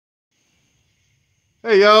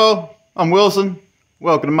Hey y'all, I'm Wilson.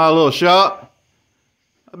 Welcome to my little shop.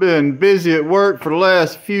 I've been busy at work for the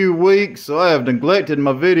last few weeks, so I have neglected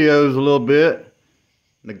my videos a little bit.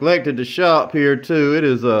 Neglected the shop here too. It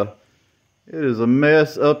is a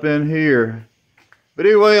mess up in here. But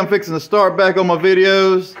anyway, I'm fixing to start back on my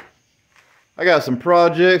videos. I got some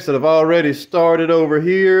projects that I've already started over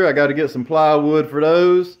here. I got to get some plywood for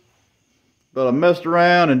those. But I messed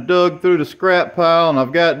around and dug through the scrap pile and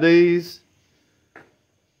I've got these.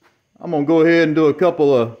 I'm going to go ahead and do a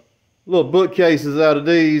couple of little bookcases out of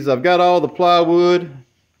these. I've got all the plywood,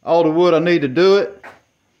 all the wood I need to do it.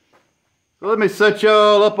 So let me set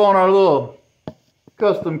y'all up on our little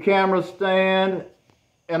custom camera stand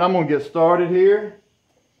and I'm going to get started here.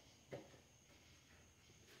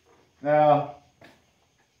 Now,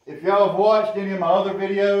 if y'all have watched any of my other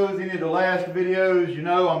videos, any of the last videos, you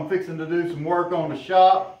know I'm fixing to do some work on the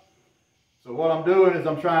shop. So what I'm doing is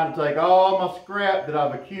I'm trying to take all my scrap that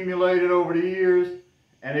I've accumulated over the years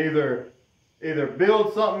and either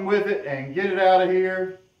build something with it and get it out of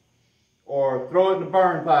here, or throw it in the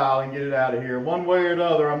burn pile and get it out of here. One way or the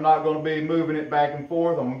other, I'm not going to be moving it back and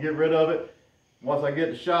forth. I'm going to get rid of it. Once I get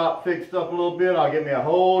the shop fixed up a little bit, I'll get me a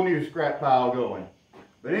whole new scrap pile going.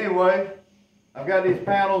 But anyway, I've got these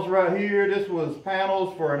panels right here. This was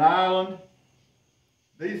panels for an island.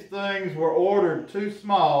 These things were ordered too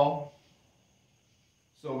small.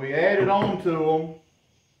 So we added on to them.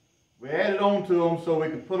 We added on to them so we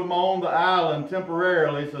could put them on the island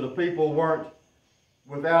temporarily so the people weren't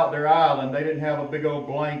without their island. They didn't have a big old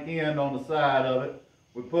blank end on the side of it.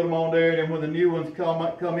 We put them on there, and then when the new ones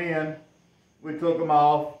come in, we took them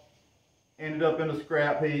off, ended up in the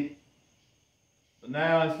scrap heap. But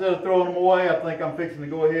now instead of throwing them away, I think I'm fixing to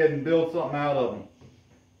go ahead and build something out of them.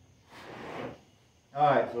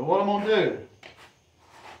 Alright, so what I'm going to do,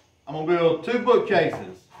 I'm going to build two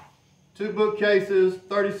bookcases. Two bookcases,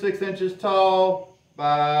 36 inches tall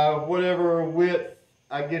by whatever width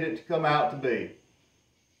I get it to come out to be.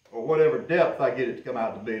 Or whatever depth I get it to come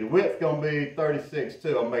out to be. The width's going to be 36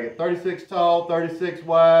 too. I'll make it 36 tall, 36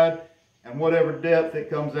 wide, and whatever depth it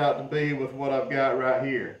comes out to be with what I've got right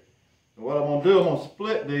here. And what I'm going to do, I'm going to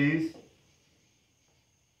split these.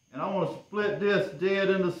 And I want to split this dead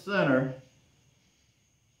in the center.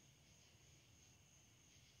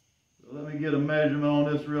 Let me get a measurement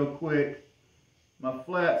on this real quick. My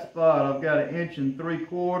flat spot, I've got 1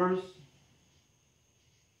 3/4 inches.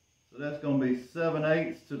 So that's going to be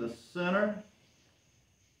 7/8 to the center.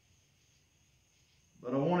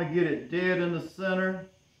 But I want to get it dead in the center.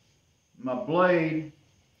 My blade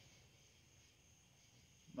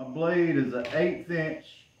is an 1/8 inch.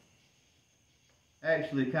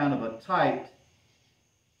 Actually kind of a tight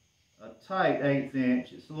 1/8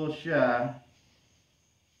 inch. It's a little shy.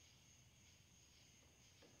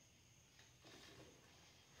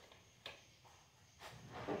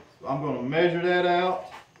 So I'm going to measure that out,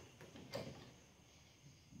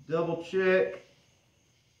 double check.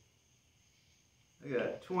 I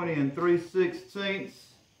got 20 3/16.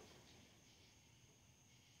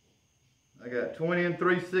 I got 20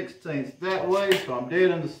 3/16 that way, so I'm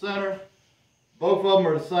dead in the center. Both of them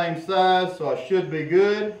are the same size, so I should be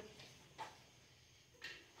good.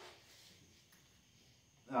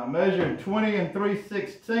 Now I measured 20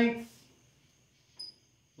 3/16,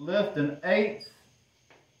 left 1/8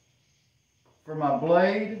 for my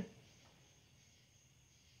blade.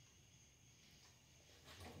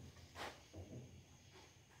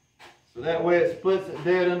 So that way it splits it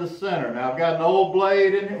dead in the center. Now I've got an old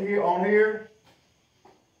blade in here on here.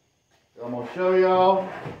 So I'm going to show y'all.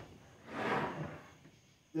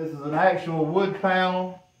 This is an actual wood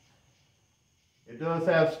panel. It does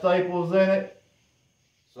have staples in it.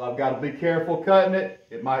 So I've got to be careful cutting it.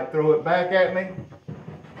 It might throw it back at me.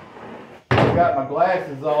 I've got my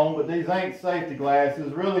glasses on, but these ain't safety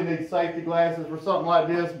glasses. Really need safety glasses for something like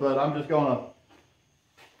this, but I'm just gonna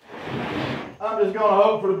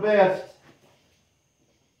hope for the best.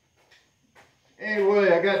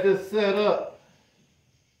 Anyway, I got this set up.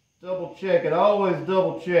 Double check it. I always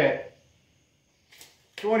double check.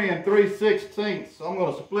 20 3/16. So I'm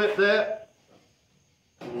gonna split that.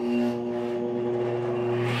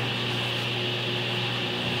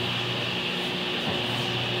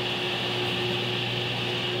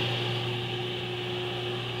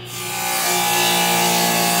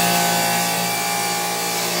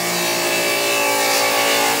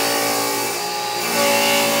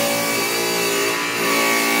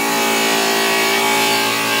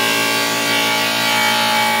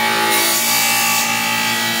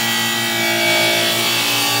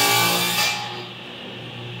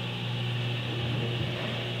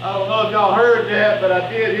 I don't know if y'all heard that, but I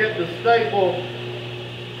did hit the staple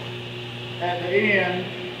at the end.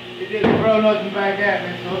 It didn't throw nothing back at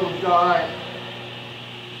me, so it was alright.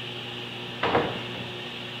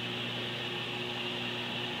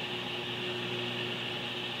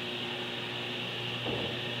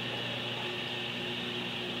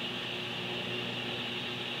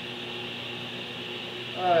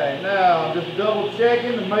 Alright, now I'm just double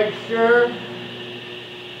checking to make sure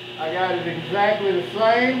I got it exactly the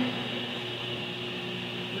same.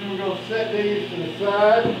 Then we're going to set these to the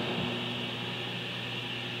side.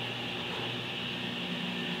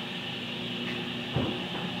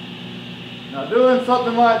 Now doing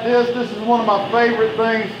something like this is one of my favorite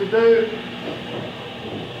things to do.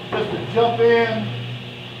 Just to jump in,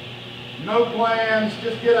 no plans,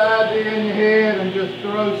 just get an idea in your head and just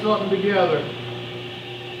throw something together.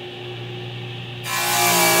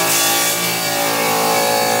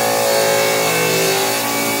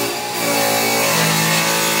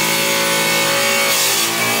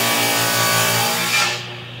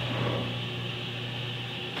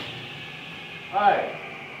 Alright.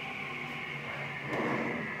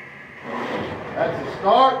 That's a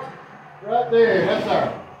start right there.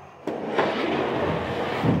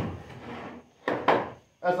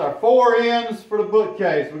 That's our 4 ends for the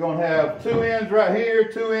bookcase. We're going to have 2 ends right here,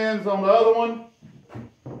 2 ends on the other one.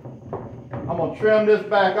 I'm going to trim this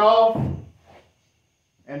back off.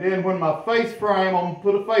 And then when my face frame, I'm going to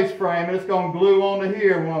put a face frame and it's going to glue onto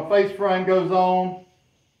here. When my face frame goes on,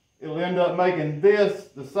 it'll end up making this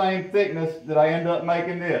the same thickness that I end up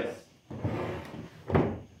making this.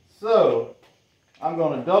 So, I'm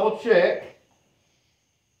going to double check.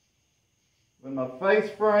 When my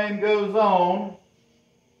face frame goes on,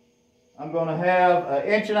 I'm going to have 1.5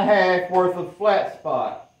 inches worth of flat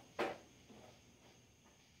spot.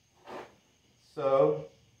 So,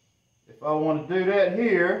 if I want to do that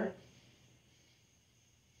here,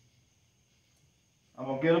 I'm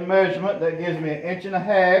going to get a measurement that gives me 1.5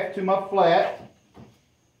 inches to my flat.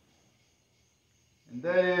 And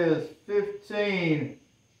that is 15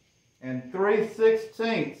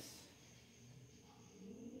 3/16.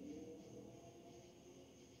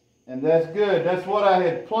 And that's good. That's what I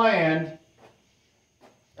had planned.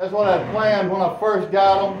 That's what I had planned when I first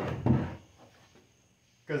got them.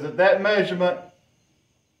 Because at that measurement,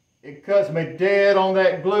 it cuts me dead on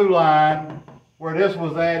that glue line where this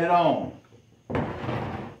was added on.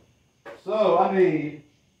 So I need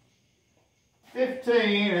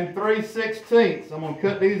 15 3/16. I'm going to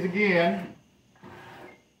cut these again.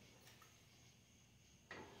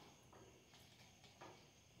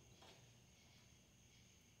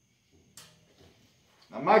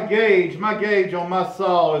 Now my gauge on my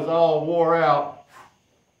saw is all wore out.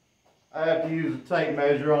 I have to use a tape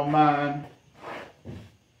measure on mine.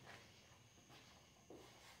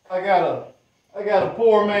 I got a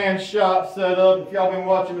poor man's shop set up. If y'all been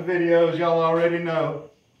watching the videos, y'all already know.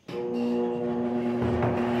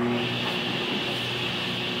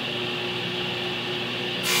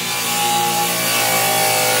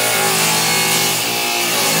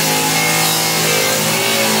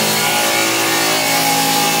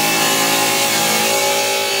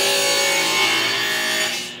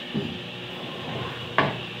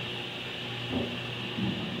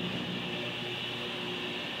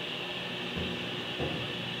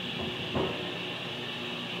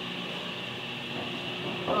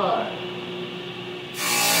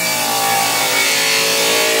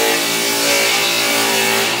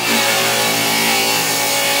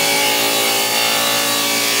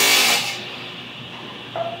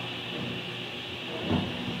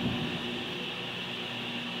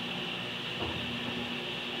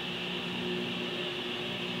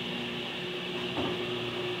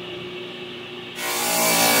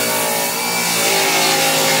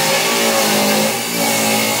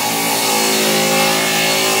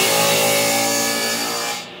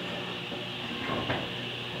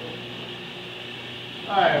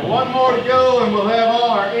 Alright, one more to go and we'll have all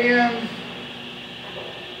our ends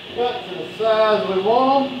cut to the size we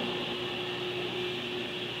want them.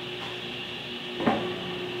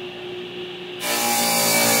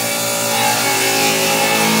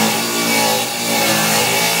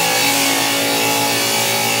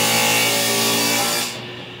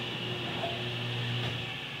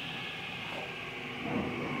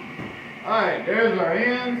 Alright, there's our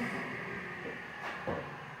ends.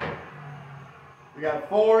 We got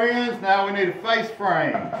 4 ends, now we need a face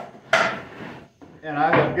frame. And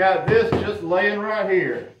I have got this just laying right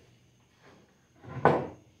here.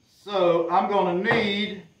 So I'm going to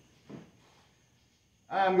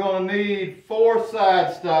need 4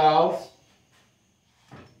 side stiles.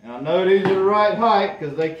 And I know these are the right height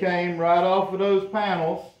because they came right off of those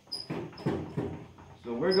panels.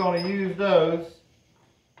 So we're going to use those.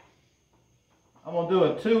 I'm going to do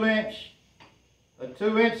a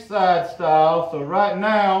 2-inch side style. So right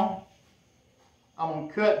now, I'm going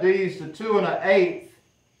to cut these to 2 1/8,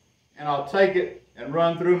 and I'll take it and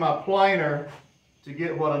run through my planer to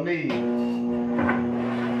get what I need.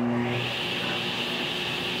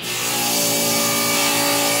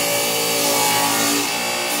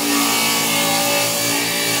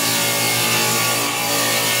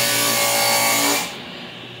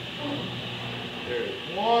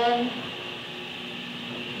 There's one.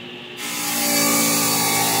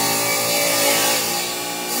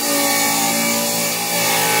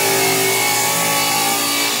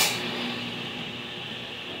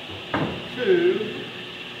 Two.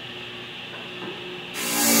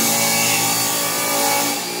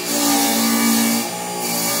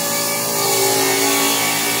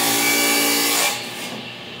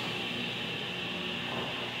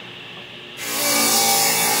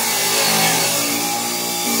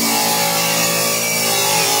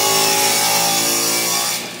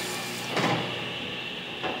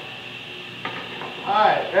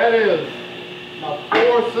 Alright, that is my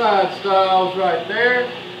 4 side styles right there.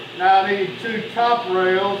 Now I need 2 top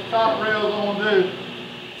rails. Top rails I'm going to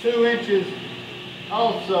do 2 inches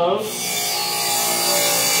also.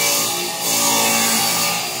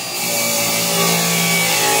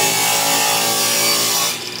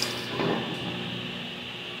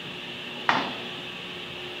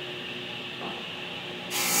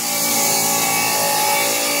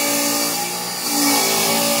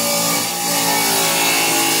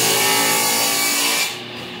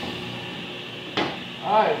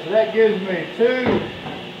 Alright, so that gives me two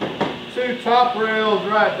top rails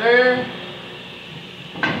right there.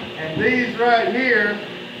 And these right here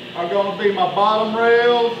are going to be my bottom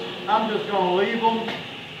rails. I'm just going to leave them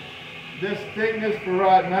this thickness for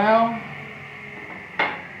right now.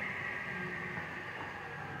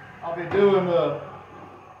 I'll be doing the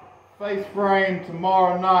face frame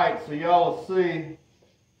tomorrow night, so y'all will see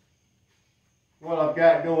what I've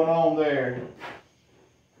got going on there.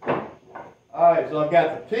 Alright, so I've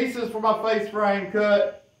got the pieces for my face frame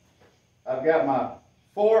cut. I've got my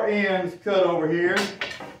 4 ends cut over here.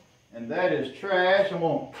 And that is trash. I'm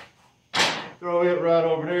going to throw it right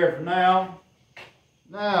over there for now.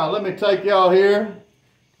 Now, let me take y'all here.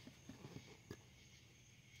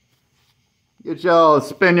 Get y'all,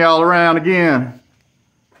 spin y'all around again.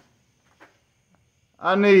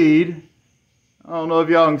 I don't know if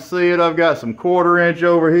y'all can see it, I've got some 1/4 inch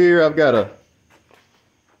over here. I've got to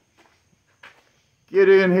get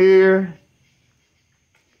in here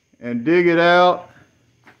and dig it out.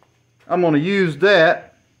 I'm going to use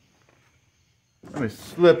that. Let me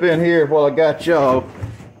slip in here while I got y'all.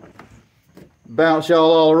 Bounce y'all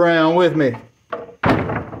all around with me.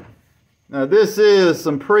 Now this is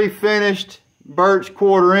some pre-finished birch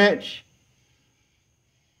 1/4 inch.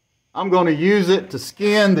 I'm going to use it to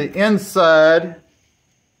skin the inside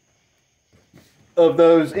of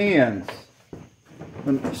those ends.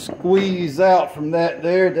 I'm going to squeeze out from that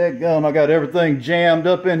there. Dadgum, I got everything jammed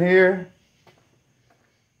up in here.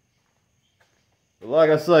 But like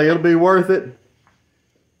I say, it'll be worth it.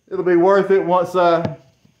 It'll be worth it once I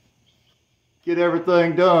get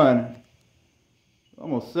everything done. I'm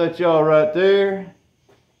going to set y'all right there.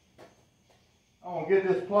 I'm going to get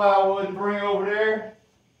this plywood and bring over there.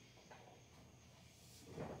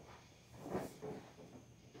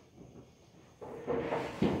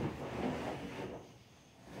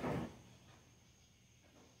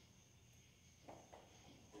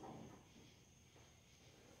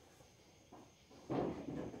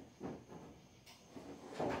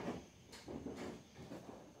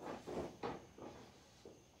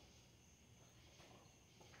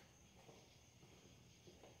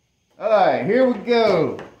 Alright, here we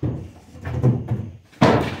go.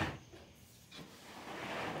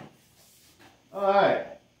 Alright.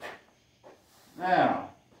 Now,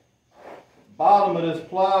 bottom of this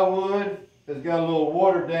plywood has got a little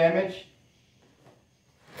water damage.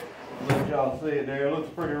 Let y'all see it there. It looks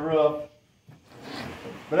pretty rough.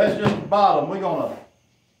 But that's just the bottom. We're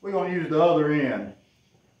gonna use the other end.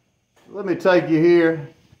 Let me take you here.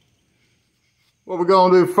 What we're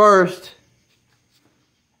gonna do first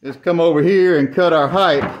is come over here and cut our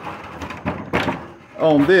height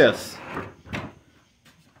on this.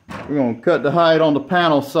 We're going to cut the height on the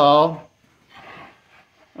panel saw.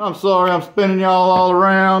 I'm sorry I'm spinning y'all all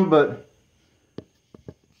around, but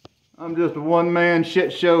I'm just a one-man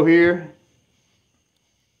shit show here.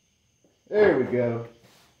 There we go.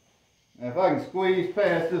 Now if I can squeeze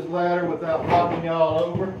past this ladder without knocking y'all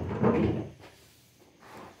over,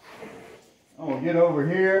 I'm going to get over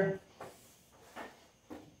here.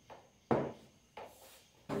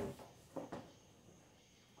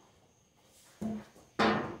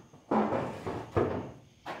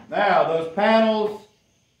 those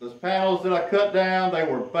panels that I cut down, they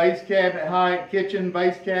were base cabinet height, kitchen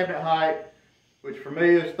base cabinet height, which for me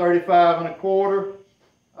is 35 1/4.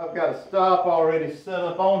 I've got a stop already set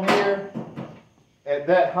up on here at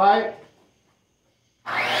that height.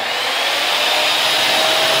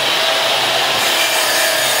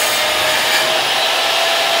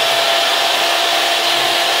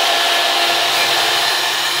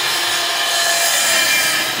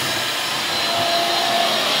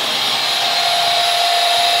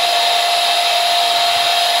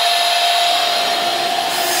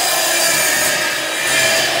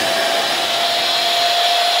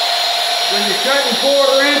 When you're cutting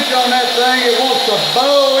 1/4 inch on that thing, it wants to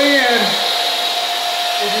bow in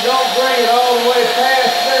if you don't bring it all the way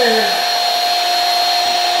past there.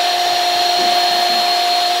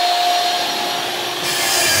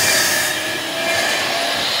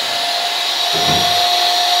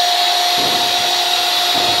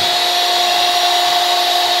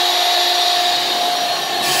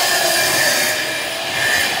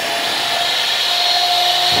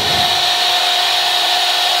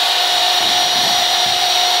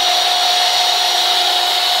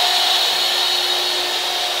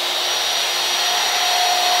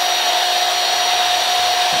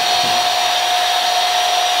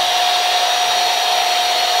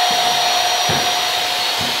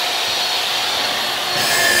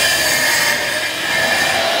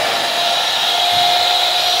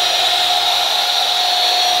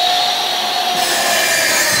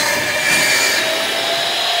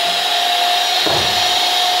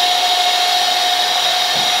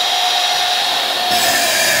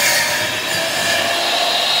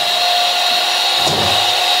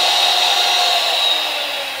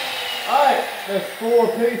 That's 4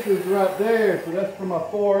 pieces right there, so that's for my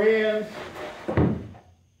 4 ends.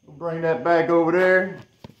 We'll bring that back over there.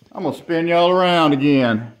 I'm gonna spin y'all around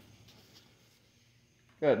again.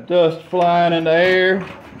 Got dust flying in the air.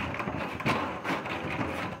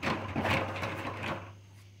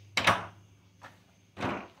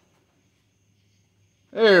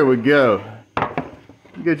 There we go.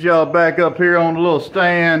 Get y'all back up here on the little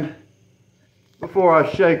stand before I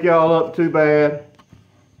shake y'all up too bad.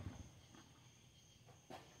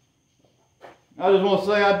 I just want to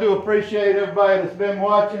say I do appreciate everybody that's been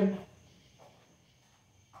watching.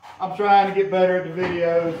 I'm trying to get better at the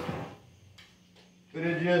videos, but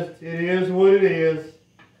it is what it is.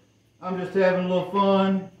 I'm just having a little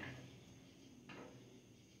fun.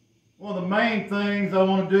 One of the main things I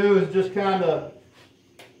want to do is just kind of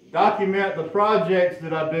document the projects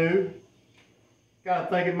that I do. Kind of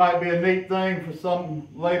think it might be a neat thing for something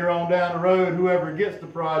later on down the road, whoever gets the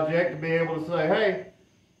project, to be able to say, hey,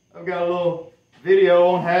 I've got a little video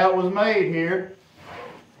on how it was made here.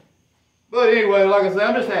 But anyway, like I said,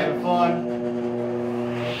 I'm just having fun.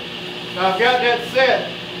 Now I've got that set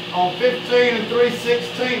on 15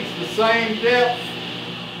 3/16, the same depth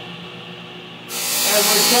as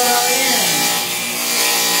we cut our ends.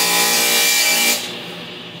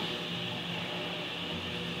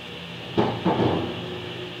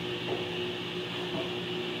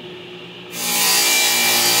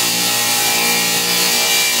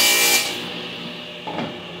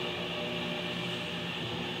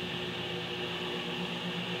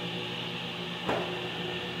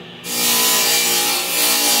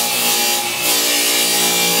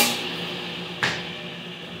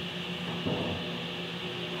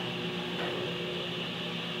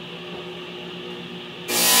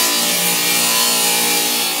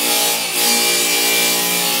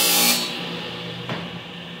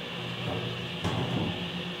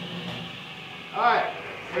 Alright,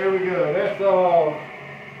 there we go. That's all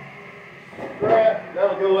scrap.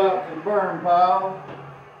 That'll go out to the burn pile.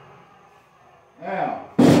 Now,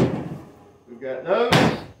 we've got those.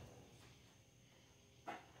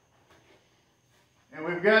 And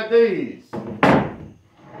we've got these.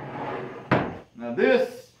 Now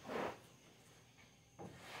this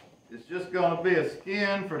is just going to be a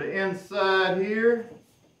skin for the inside here.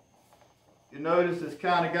 You notice it's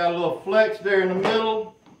kind of got a little flex there in the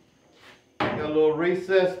middle. Got a little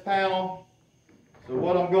recessed panel. So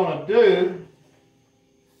what I'm going to do,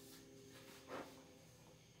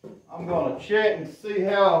 I'm going to check and see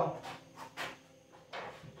how,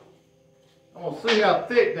 I'm going to see how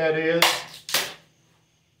thick that is.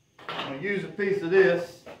 I'm going to use a piece of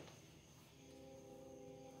this.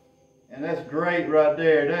 And that's great right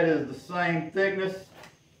there. That is the same thickness.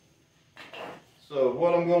 So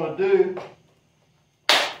what I'm going to do,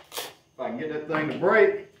 if I can get that thing to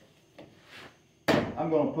break, I'm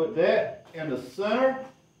going to put that in the center.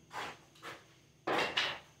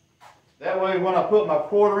 That way when I put my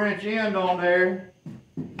 1/4 inch end on there,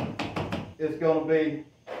 is going to be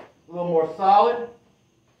a little more solid.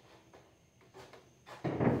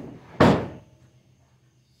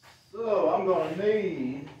 So I'm going to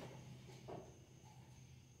need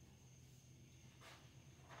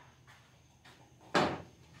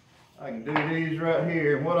I can do these right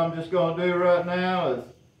here. And what I'm just going to do right now is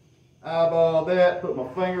eyeball that, put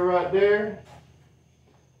my finger right there.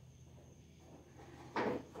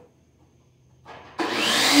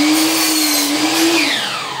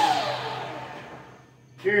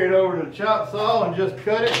 Carry it over to the chop saw and just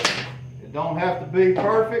cut it. It don't have to be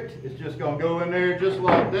perfect. It's just going to go in there just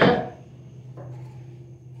like that.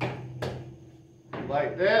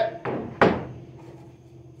 Like that.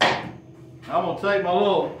 I'm going to take my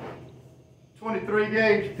little 23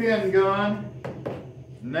 gauge pin gun,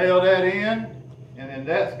 nail that in, and then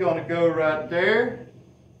that's going to go right there.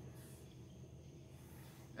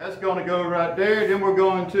 That's going to go right there. Then we're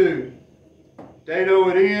going to dado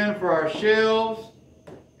it in for our shelves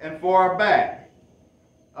and for our back.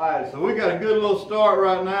 Alright, so we got a good little start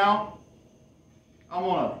right now. I'm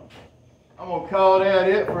gonna call that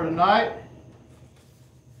it for tonight.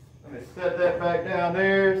 Let me set that back down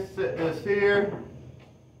there, set this here.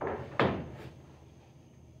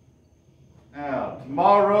 Now,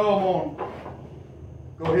 tomorrow I'm going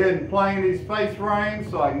to go ahead and plane these face rings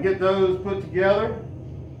so I can get those put together.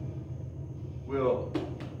 We'll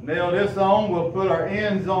nail this on. We'll put our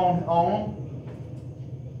ends on.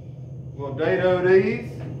 We'll dado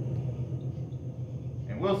these.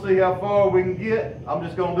 And we'll see how far we can get. I'm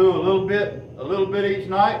just going to do a little bit each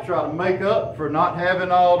night, try to make up for not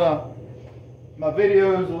having all my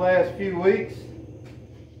videos the last few weeks.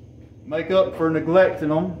 Make up for neglecting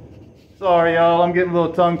them. Sorry y'all, I'm getting a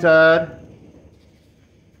little tongue-tied.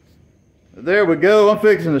 There we go. I'm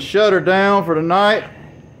fixing to shut her down for tonight.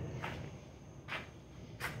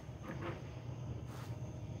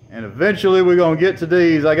 And eventually we're going to get to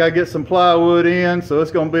these. I got to get some plywood in, so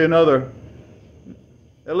it's going to be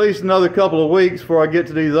at least another couple of weeks before I get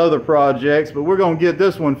to these other projects. But we're going to get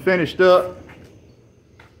this one finished up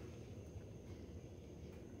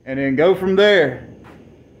and then go from there.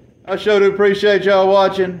 I sure do appreciate y'all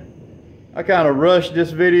watching. I kind of rushed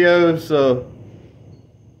this video, so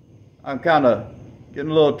I'm kind of getting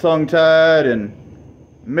a little tongue-tied and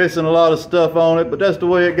missing a lot of stuff on it, but that's the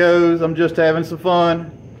way it goes. I'm just having some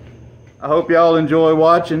fun. I hope y'all enjoy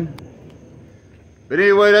watching. But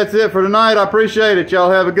anyway, that's it for tonight. I appreciate it. Y'all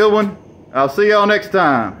have a good one. I'll see y'all next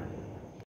time.